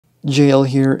JL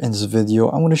here. In this video,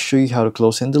 I'm going to show you how to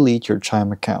close and delete your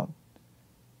Chime account.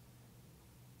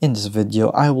 In this video,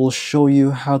 I will show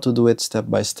you how to do it step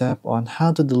by step on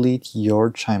how to delete your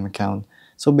Chime account.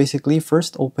 So basically,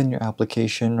 first open your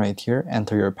application right here,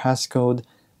 enter your passcode.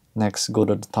 Next, go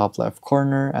to the top left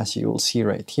corner as you will see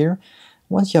right here.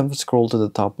 Once you have scrolled to the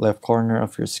top left corner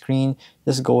of your screen,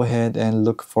 just go ahead and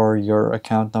look for your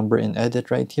account number in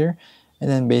edit right here. And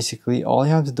then basically all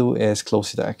you have to do is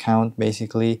close the account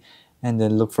basically, and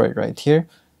then look for it right here.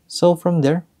 So from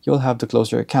there, you'll have to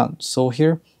close your account. So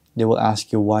here, they will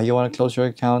ask you why you want to close your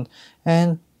account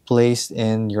and place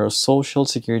in your social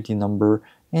security number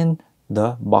in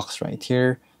the box right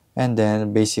here. And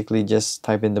then basically just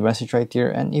type in the message right here.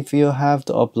 And if you have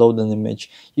to upload an image,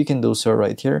 you can do so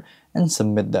right here and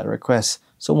submit that request.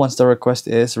 So once the request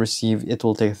is received, it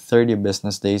will take 30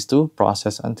 business days to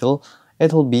process until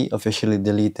it will be officially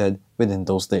deleted within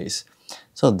those days.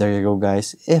 So there you go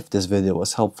guys. If this video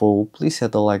was helpful, please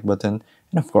hit the like button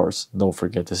and of course don't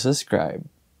forget to subscribe.